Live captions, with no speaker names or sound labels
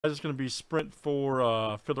It's going to be sprint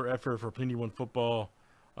for filler effort for Panini 1 football,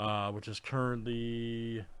 which is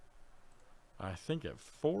currently, I think, at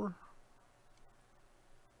 4.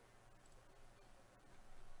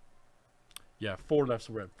 Yeah, 4 left,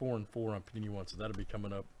 so we're at 4 and 4 on Panini 1, so that'll be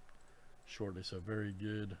coming up shortly. So very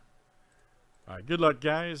good. All right, good luck,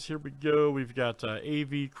 guys. Here we go. We've got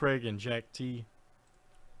AV, Craig, and Jack T.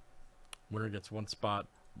 Winner gets 1 spot.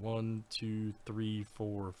 1, 2, 3,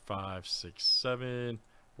 4, 5, 6, 7.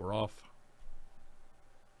 We're off.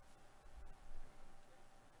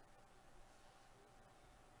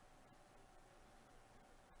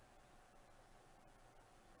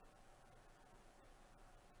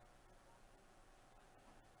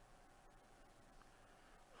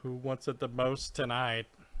 Who wants it the most tonight?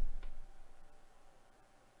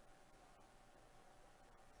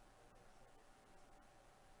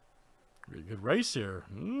 Pretty good race here.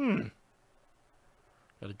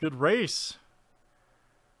 Got a good race.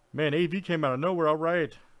 Man, AV came out of nowhere. All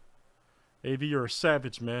right. AV, you're a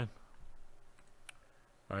savage, man.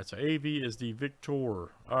 All right, so AV is the victor. All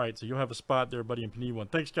right, so you'll have a spot there, buddy, in Panini 1.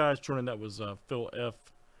 Thanks, guys. Joining. That was Phil F.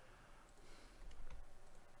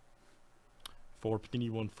 for Panini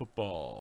 1 football.